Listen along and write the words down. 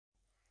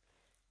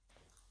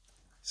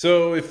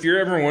So if you're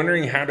ever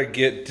wondering how to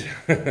get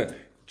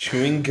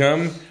chewing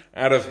gum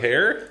out of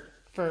hair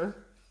Fur.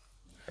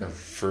 or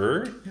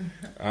fur,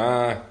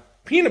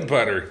 peanut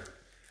butter.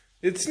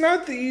 It's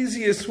not the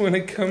easiest when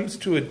it comes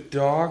to a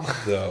dog,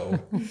 though.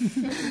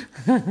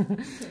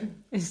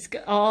 It's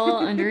all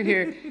under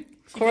here.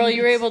 Coral,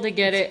 you were able to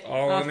get it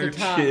all off on the her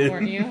top, chin.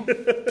 weren't you?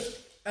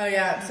 Oh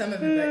yeah, some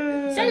of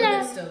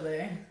it's still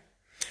there.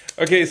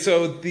 Okay,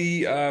 so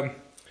the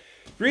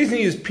reason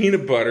you use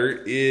peanut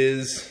butter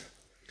is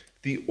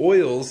the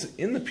oils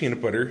in the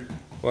peanut butter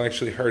will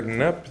actually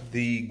harden up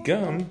the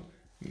gum,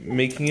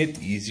 making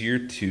it easier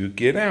to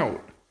get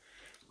out.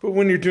 But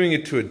when you're doing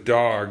it to a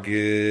dog,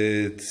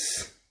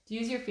 it's... Do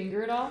you use your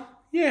finger at all?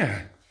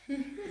 Yeah.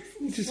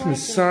 You just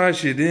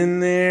massage it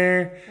in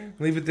there,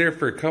 leave it there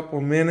for a couple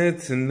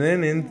minutes, and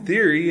then in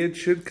theory, it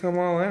should come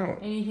all out.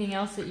 Anything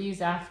else that you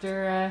use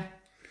after?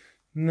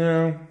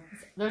 No.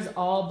 There's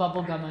all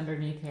bubble gum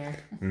underneath here.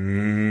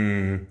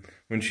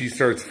 When she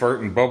starts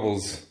farting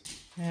bubbles.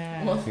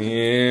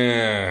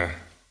 Yeah.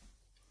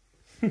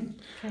 All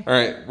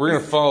right, we're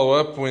going to follow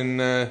up when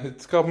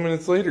it's a couple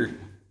minutes later.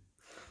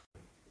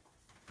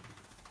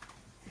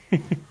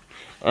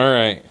 All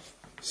right,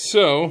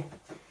 so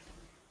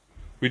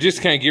we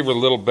just kind of give her a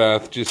little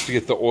bath just to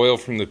get the oil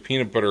from the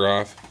peanut butter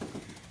off.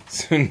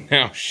 So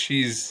now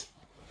she's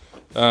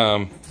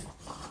all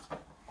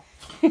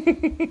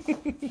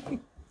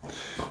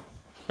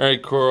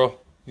right, Coral,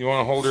 you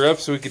want to hold her up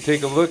so we can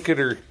take a look at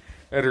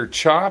her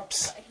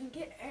chops? I can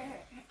get her.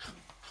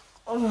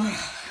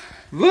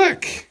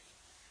 Look,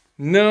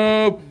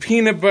 no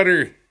peanut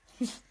butter,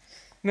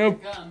 no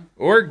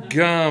or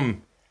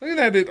gum. Look at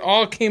that, it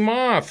all came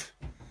off.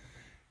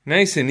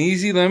 Nice and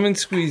easy lemon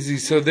squeezy.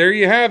 So there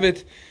you have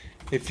it.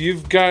 If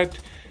you've got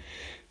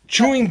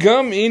chewing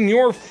gum in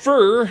your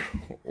fur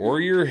or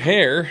your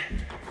hair.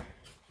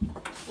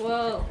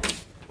 Well,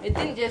 it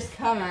didn't just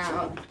come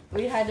out.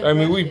 We had to. I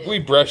mean, we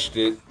brushed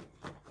it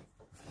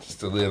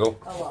just a little.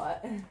 a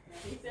lot.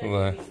 A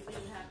lot.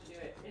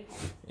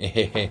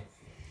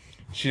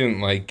 She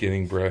didn't like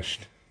getting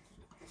brushed.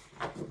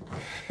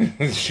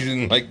 She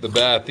didn't like the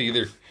bath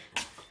either.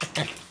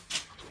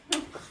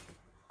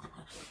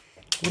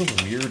 What a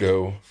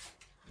weirdo.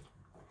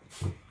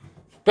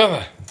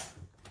 Bella.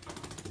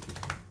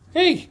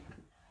 Hey.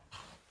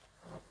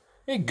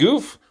 Hey,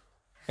 goof.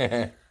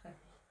 You're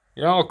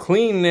all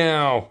clean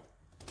now.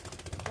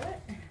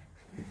 What?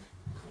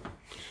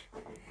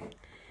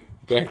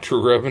 Back to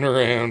rubbing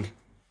around.